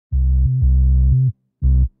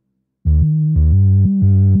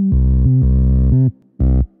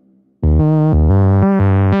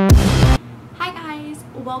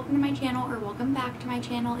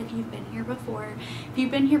channel if you've been here before. If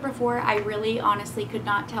you've been here before, I really honestly could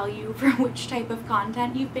not tell you for which type of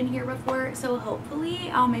content you've been here before, so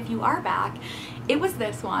hopefully if you are back, it was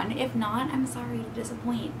this one. If not, I'm sorry to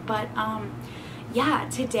disappoint. But yeah,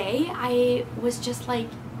 today I was just like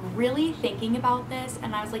really thinking about this,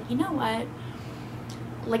 and I was like, you know what,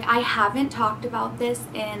 like I haven't talked about this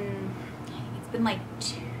in, it's been like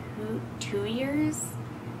two years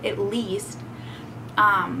at least,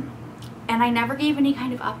 and I never gave any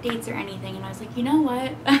kind of updates or anything, and I was like, you know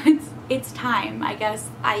what, it's time. I guess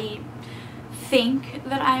I think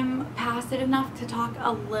that I'm past it enough to talk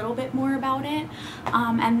a little bit more about it,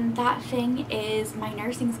 and that thing is my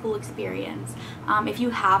nursing school experience. If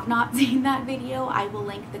you have not seen that video, I will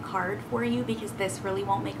link the card for you because this really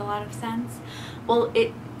won't make a lot of sense. Well,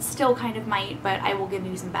 it still kind of might, but I will give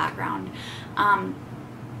you some background.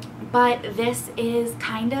 But this is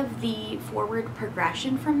kind of the forward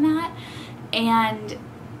progression from that, and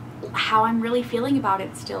how I'm really feeling about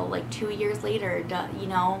it still, like 2 years later. You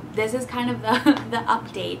know, this is kind of the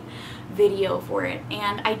update video for it,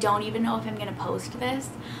 and I don't even know if I'm gonna post this.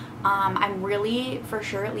 I'm really for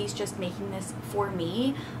sure at least just making this for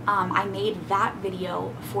me. I made that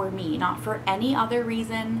video for me, not for any other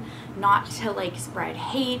reason, not to like spread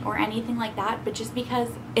hate or anything like that, but just because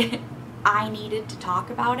I needed to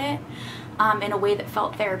talk about it in a way that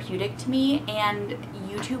felt therapeutic to me, and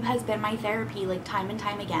YouTube has been my therapy like time and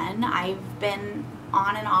time again. I've been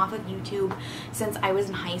on and off of YouTube since I was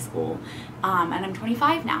in high school, and I'm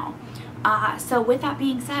 25 now. So with that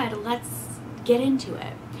being said, let's get into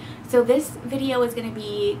it. So this video is going to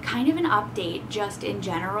be kind of an update just in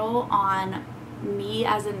general on me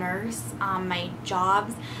as a nurse, my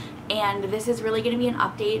jobs, and this is really going to be an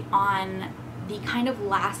update on the kind of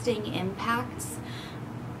lasting impacts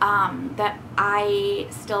that I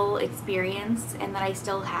still experience and that I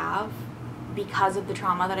still have because of the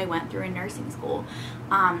trauma that I went through in nursing school.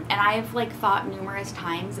 And I've like thought numerous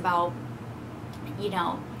times about, you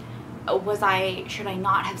know, should I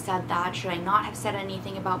not have said that? Should I not have said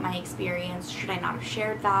anything about my experience? Should I not have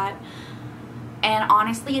shared that? And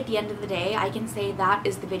honestly, at the end of the day, I can say that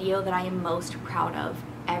is the video that I am most proud of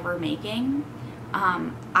ever making.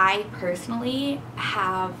 I personally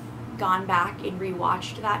have gone back and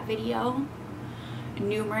rewatched that video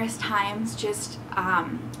numerous times just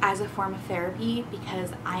as a form of therapy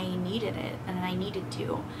because I needed it and I needed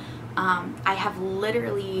to. I have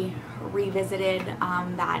literally revisited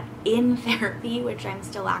that in therapy, which I'm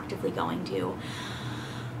still actively going to.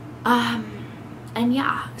 And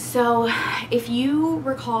yeah, so if you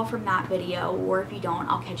recall from that video, or if you don't,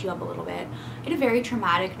 I'll catch you up a little bit. I had a very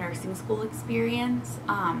traumatic nursing school experience,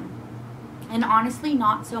 and honestly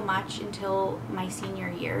not so much until my senior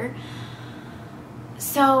year.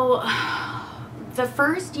 So the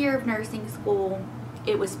first year of nursing school,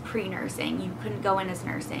 it was pre-nursing. You couldn't go in as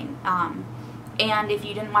nursing. And if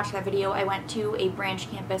you didn't watch that video, I went to a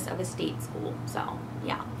branch campus of a state school. So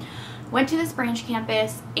yeah, went to this branch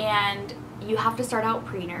campus, and you have to start out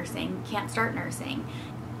pre-nursing, can't start nursing.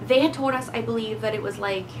 They had told us, I believe, that it was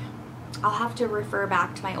like, I'll have to refer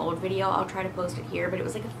back to my old video, I'll try to post it here, but it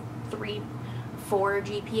was like a 3.4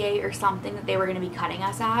 GPA or something that they were going to be cutting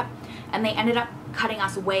us at, and they ended up cutting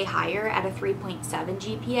us way higher at a 3.7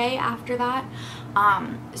 GPA after that.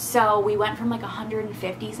 So we went from like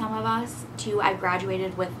 150 some of us to, I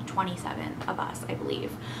graduated with 27 of us, I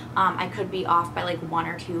believe. I could be off by like 1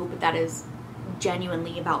 or 2, but that is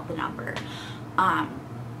genuinely about the number.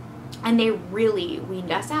 And they really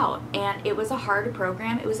weaned us out, and it was a hard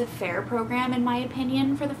program. It was a fair program in my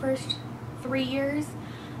opinion for the first 3 years,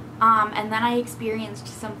 and then I experienced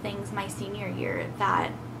some things my senior year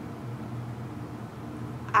that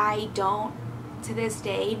I don't to this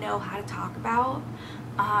day know how to talk about,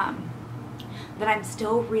 that I'm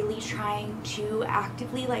still really trying to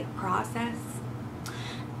actively like process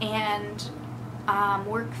and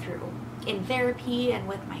work through in therapy and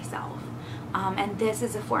with myself. And this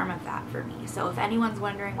is a form of that for me. So if anyone's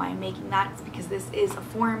wondering why I'm making that, it's because this is a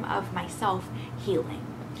form of my self-healing.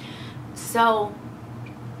 So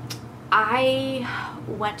I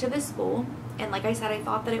went to this school, and like I said, I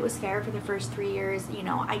thought that it was fair for the first 3 years. You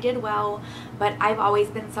know, I did well, but I've always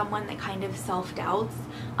been someone that kind of self-doubts.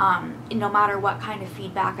 No matter what kind of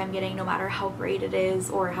feedback I'm getting, no matter how great it is,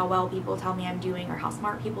 or how well people tell me I'm doing, or how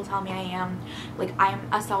smart people tell me I am, like, I'm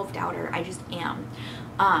a self-doubter. I just am.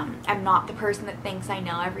 I'm not the person that thinks I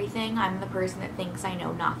know everything. I'm the person that thinks I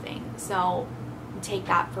know nothing. So take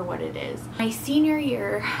that for what it is. My senior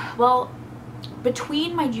year, well,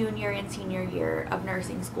 between my junior and senior year of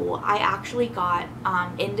nursing school, I actually got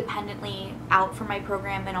independently out from my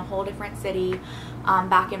program in a whole different city,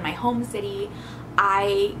 back in my home city.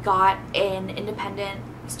 I got an independent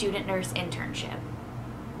student nurse internship.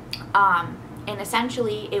 And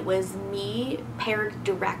essentially it was me paired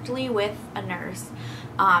directly with a nurse,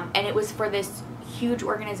 and it was for this huge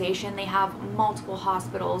organization. They have multiple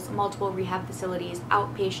hospitals, multiple rehab facilities,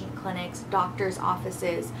 outpatient clinics, doctors'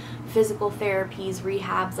 offices, physical therapies,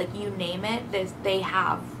 rehabs, like you name it, they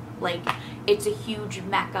have, like, it's a huge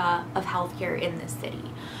mecca of healthcare in this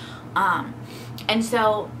city. And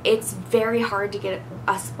so it's very hard to get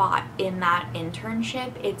a spot in that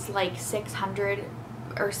internship. It's like 600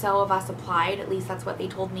 or so of us applied, at least that's what they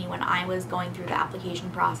told me when I was going through the application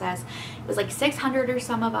process. It was like 600 or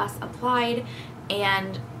some of us applied,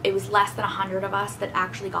 and it was less than 100 of us that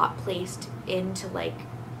actually got placed into like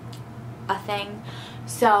a thing.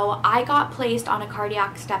 So I got placed on a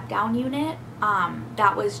cardiac step down unit.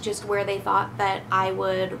 That was just where they thought that I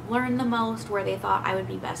would learn the most, where they thought I would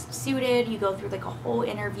be best suited. You go through like a whole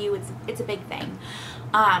interview. It's a big thing.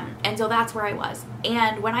 And so that's where I was.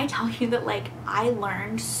 And when I tell you that, like, I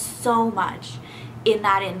learned so much in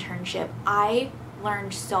that internship, I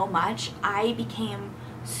learned so much. I became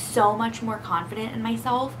so much more confident in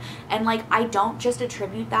myself, and like, I don't just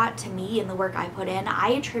attribute that to me and the work I put in. I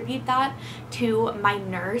attribute that to my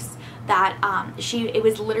nurse, that it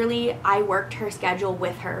was literally, I worked her schedule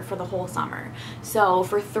with her for the whole summer. So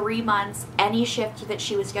for 3 months, any shift that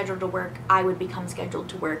she was scheduled to work, I would become scheduled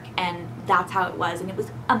to work, and that's how it was. And it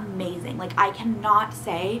was amazing. Like, I cannot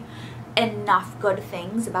say enough good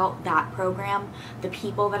things about that program, the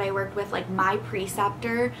people that I worked with. Like, my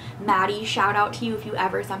preceptor, Maddie, shout out to you if you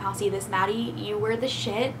ever somehow see this, Maddie, you were the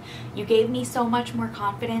shit. You gave me so much more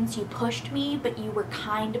confidence. You pushed me, but you were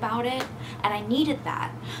kind about it, and I needed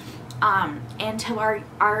that. And to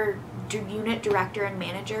our unit director and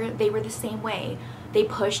manager, they were the same way. They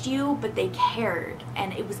pushed you, but they cared,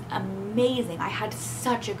 and it was amazing. I had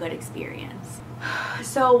such a good experience.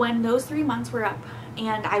 So when those 3 months were up,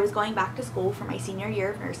 and I was going back to school for my senior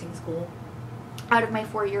year of nursing school out of my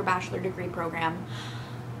 4-year bachelor degree program,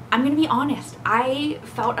 I'm gonna be honest, I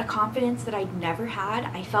felt a confidence that I'd never had.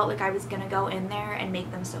 I felt like I was gonna go in there and make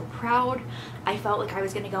them so proud. I felt like I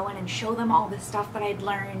was gonna go in and show them all the stuff that I'd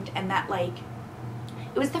learned, and that, like,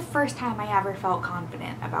 it was the first time I ever felt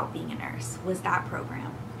confident about being a nurse, was that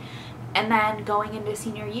program. And then going into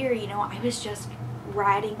senior year, you know, I was just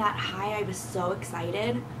riding that high. I was so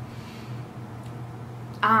excited.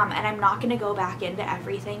 And I'm not going to go back into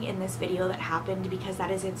everything in this video that happened, because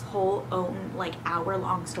that is its whole own, like,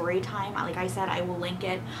 hour-long story time. Like I said, I will link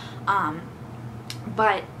it.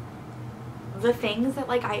 But the things that,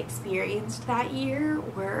 like, I experienced that year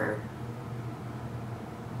were,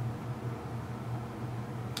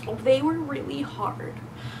 they were really hard.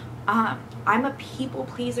 I'm a people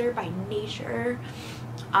pleaser by nature.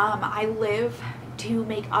 I live to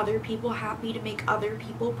make other people happy, to make other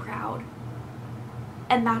people proud.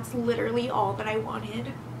 And that's literally all that I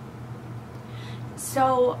wanted.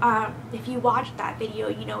 So if you watched that video,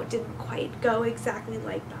 you know it didn't quite go exactly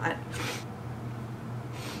like that.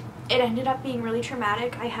 It ended up being really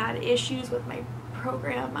traumatic. I had issues with my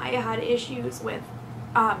program. I had issues with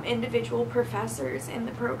individual professors in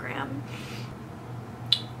the program.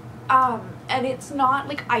 And it's not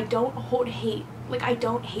like I don't hold hate. Like, I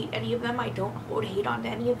don't hate any of them. I don't hold hate onto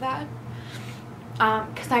any of that.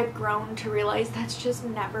 Because I've grown to realize that's just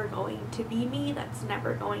never going to be me. That's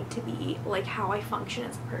never going to be, like, how I function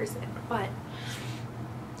as a person. But,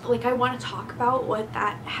 like, I want to talk about what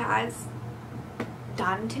that has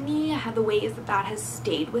done to me, how the ways that that has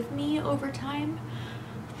stayed with me over time.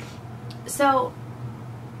 So,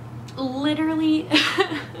 literally,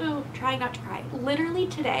 oh, trying not to cry. Literally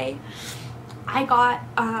today, I got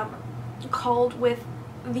called with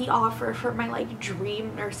the offer for my, like,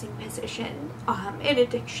 dream nursing position in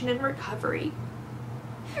addiction and recovery,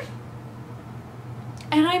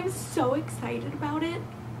 and I'm so excited about it.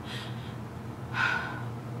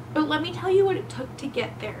 But let me tell you what it took to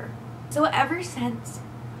get there. So ever since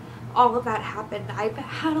all of that happened, I've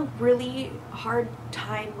had a really hard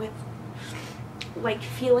time with, like,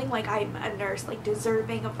 feeling like I'm a nurse, like,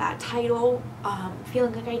 deserving of that title,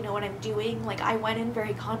 feeling like I know what I'm doing. Like, I went in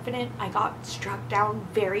very confident. I got struck down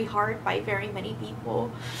very hard by very many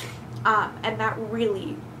people, and that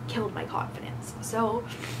really killed my confidence. So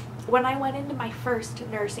when I went into my first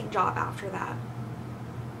nursing job after that,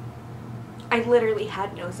 I literally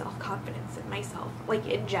had no self-confidence in myself, like,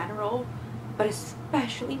 in general, but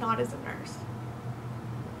especially not as a nurse.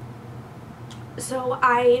 So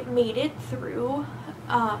I made it through,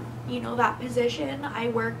 you know, that position. I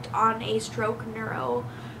worked on a stroke neuro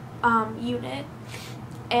unit,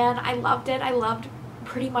 and I loved it. I loved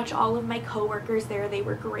pretty much all of my coworkers there. They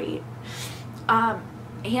were great.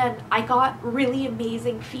 And I got really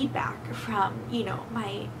amazing feedback from, you know,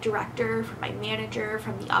 my director, from my manager,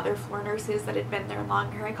 from the other floor nurses that had been there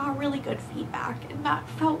longer. I got really good feedback, and that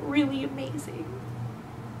felt really amazing.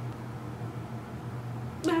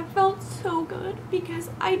 That felt so good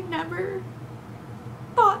because I never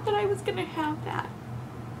thought that I was gonna have that.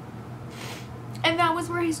 And that was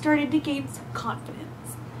where I started to gain some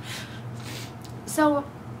confidence. So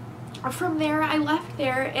from there, I left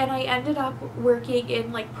there and I ended up working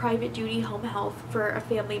in like private duty home health for a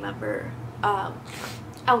family member,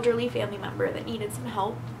 elderly family member that needed some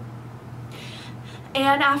help.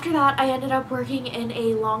 And after that, I ended up working in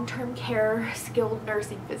a long-term care skilled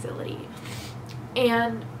nursing facility.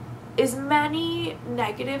 And as many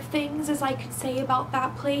negative things as I could say about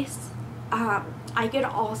that place, I could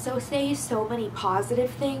also say so many positive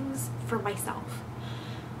things for myself.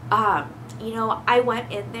 You know, I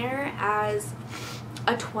went in there as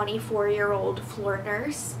a 24-year-old floor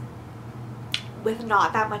nurse with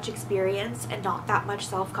not that much experience and not that much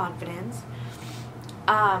self-confidence.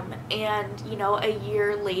 And, you know, a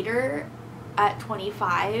year later at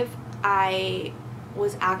 25, I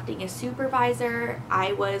was acting as supervisor.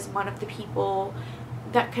 I was one of the people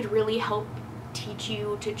that could really help teach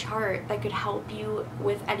you to chart, that could help you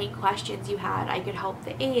with any questions you had. I could help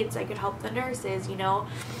the aides, I could help the nurses, you know.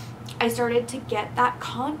 I started to get that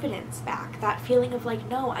confidence back, that feeling of like,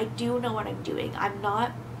 no, I do know what I'm doing. I'm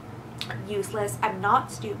not useless. I'm not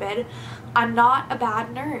stupid. I'm not a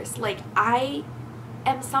bad nurse. Like, I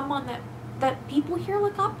am someone that people here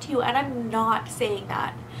look up to, and I'm not saying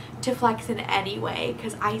that to flex in any way,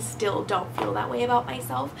 because I still don't feel that way about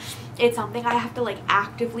myself. It's something I have to like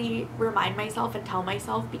actively remind myself and tell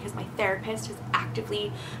myself, because my therapist has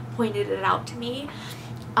actively pointed it out to me.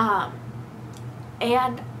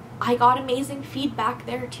 And I got amazing feedback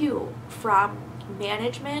there too, from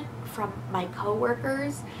management, from my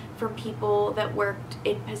coworkers, from people that worked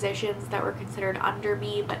in positions that were considered under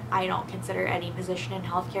me, but I don't consider any position in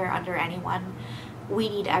healthcare under anyone. We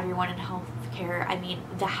need everyone in healthcare. I mean,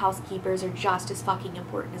 the housekeepers are just as fucking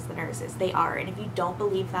important as the nurses. They are. And if you don't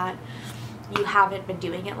believe that, you haven't been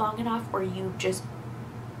doing it long enough, or you just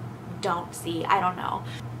don't see. I don't know.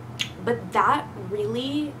 But that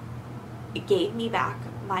really gave me back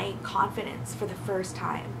my confidence for the first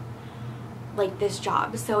time, like this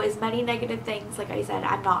job. So as many negative things, like I said,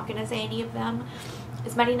 I'm not gonna say any of them,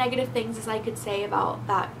 as many negative things as I could say about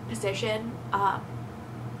that position,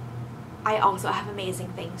 I also have amazing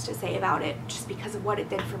things to say about it, just because of what it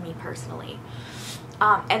did for me personally.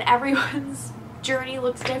 And everyone's journey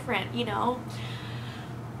looks different, you know.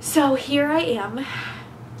 So here I am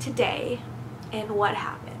today, and what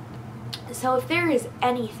happened. So if there is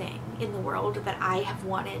anything in the world that I have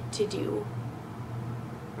wanted to do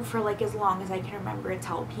for like as long as I can remember, it's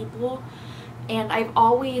help people. And I've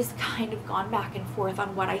always kind of gone back and forth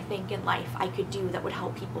on what I think in life I could do that would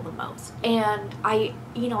help people the most. And I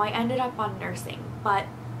ended up on nursing, but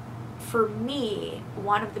for me,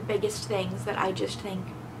 one of the biggest things that I just think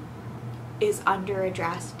is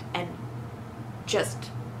underaddressed, and just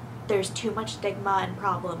there's too much stigma and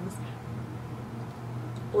problems.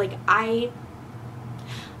 Like I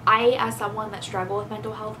as someone that struggled with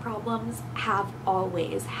mental health problems, have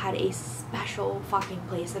always had a special fucking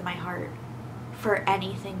place in my heart for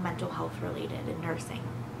anything mental health related in nursing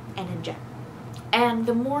and in general. And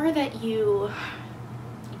the more that you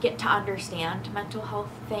get to understand mental health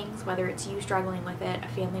things, whether it's you struggling with it, a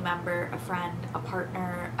family member, a friend, a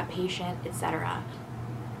partner, a patient, etc.,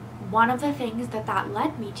 one of the things that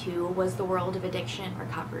led me to was the world of addiction and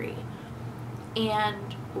recovery.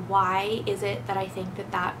 And why is it that I think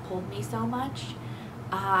that pulled me so much?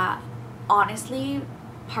 Honestly,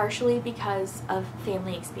 partially because of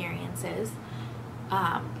family experiences,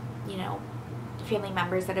 you know, family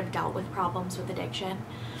members that have dealt with problems with addiction,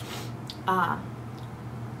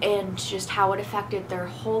 and just how it affected their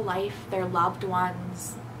whole life, their loved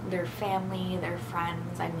ones, their family, their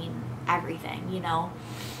friends, I mean, everything, you know.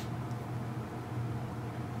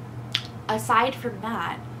 Aside from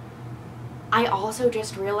that, I also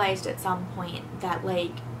just realized at some point that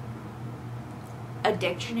like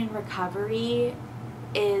addiction and recovery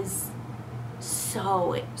is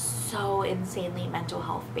so insanely mental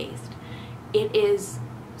health based. It is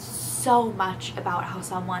so much about how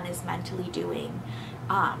someone is mentally doing.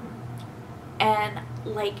 And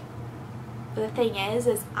like the thing is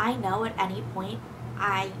I know at any point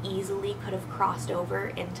I easily could have crossed over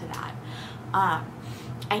into that.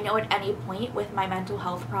 I know at any point with my mental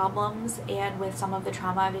health problems and with some of the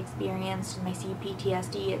trauma I've experienced and my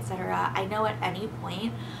CPTSD, etc., I know at any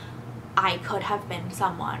point I could have been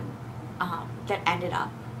someone that ended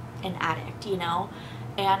up an addict, you know?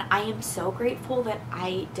 And I am so grateful that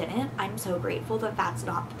I didn't. I'm so grateful that that's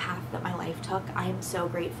not the path that my life took. I am so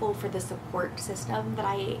grateful for the support system that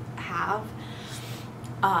I have,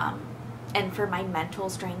 and for my mental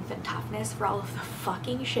strength and toughness for all of the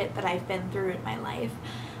fucking shit that I've been through in my life.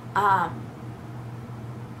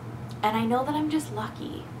 And I know that I'm just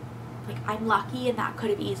lucky. Like, I'm lucky, and that could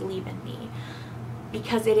have easily been me,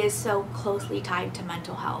 because it is so closely tied to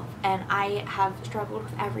mental health. And I have struggled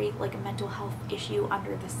with every mental health issue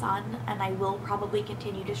under the sun, and I will probably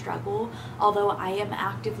continue to struggle, although I am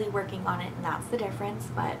actively working on it, and that's the difference.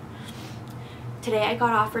 But today I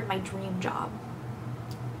got offered my dream job,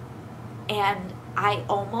 and I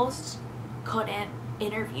almost couldn't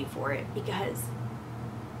interview for it because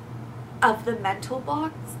of the mental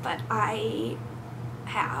blocks that I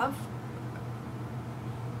have.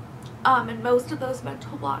 And most of those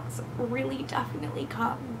mental blocks really definitely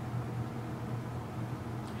come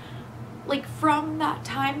from that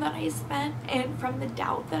time that I spent, and from the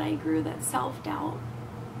doubt that I grew, that self-doubt.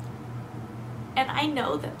 And I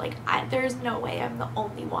know that there's no way I'm the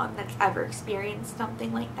only one that's ever experienced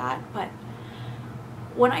something like that, but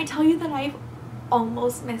when I tell you that I've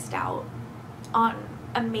almost missed out on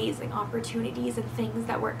amazing opportunities and things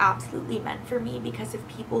that were absolutely meant for me because of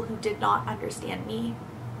people who did not understand me,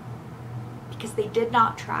 because they did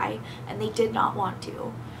not try and they did not want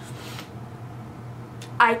to,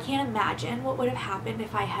 I can't imagine what would have happened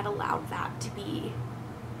if I had allowed that to be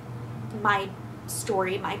my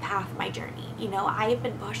story, my path, my journey. You know, I have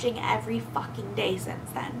been pushing every fucking day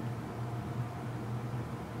since then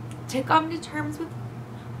to come to terms with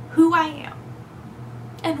who I am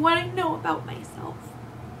and what I know about myself.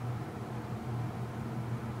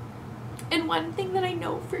 And one thing that I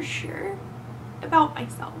know for sure about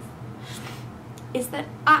myself is that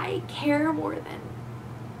I care more than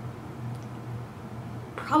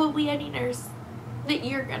probably any nurse that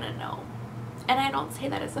you're gonna know. And I don't say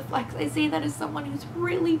that as a flex. I say that as someone who's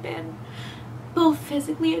really been both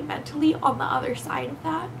physically and mentally on the other side of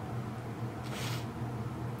that.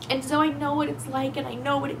 And so I know what it's like, and I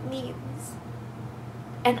know what it means.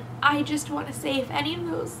 And I just want to say, if any of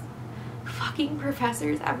those fucking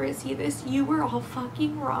professors ever see this, you were all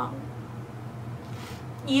fucking wrong.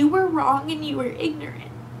 You were wrong, and you were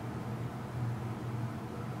ignorant.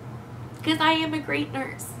 Because I am a great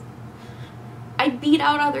nurse. I beat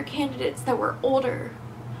out other candidates that were older,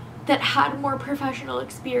 that had more professional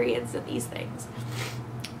experience in these things.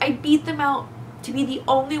 I beat them out to be the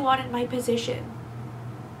only one in my position.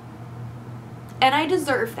 And I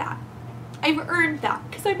deserve that. I've earned that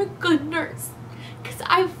because I'm a good nurse. Because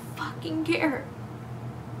I fucking care.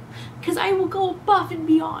 Because I will go above and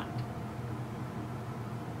beyond.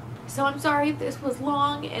 So I'm sorry if this was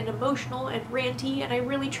long and emotional and ranty, and I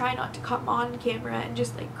really try not to come on camera and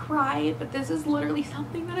just cry, but this is literally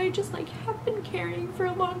something that I just have been carrying for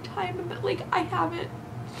a long time, and that I haven't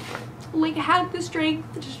had the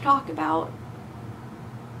strength to talk about.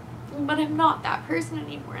 But I'm not that person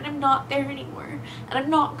anymore, and I'm not there anymore, and I'm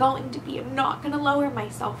not going to be. I'm not going to lower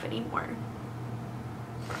myself anymore.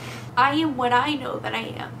 I am what I know that I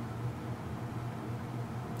am.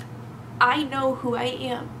 I know who I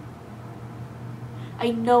am. I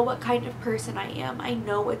know what kind of person I am. I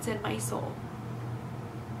know what's in my soul.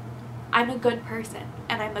 I'm a good person,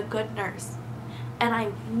 and I'm a good nurse, and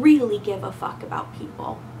I really give a fuck about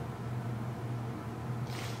people.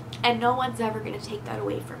 And no one's ever going to take that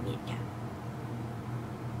away from me again.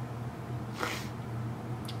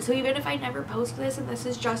 So even if I never post this, and this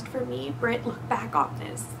is just for me, Britt, look back on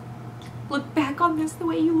this. Look back on this the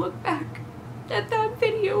way you look back at that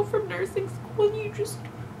video from nursing school, and you just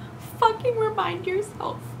fucking remind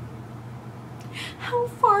yourself how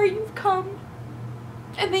far you've come,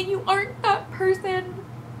 and that you aren't that person,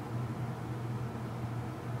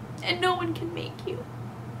 and no one can make you.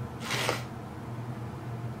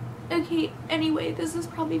 Okay, anyway, this is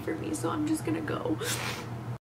probably for me, so I'm just gonna go.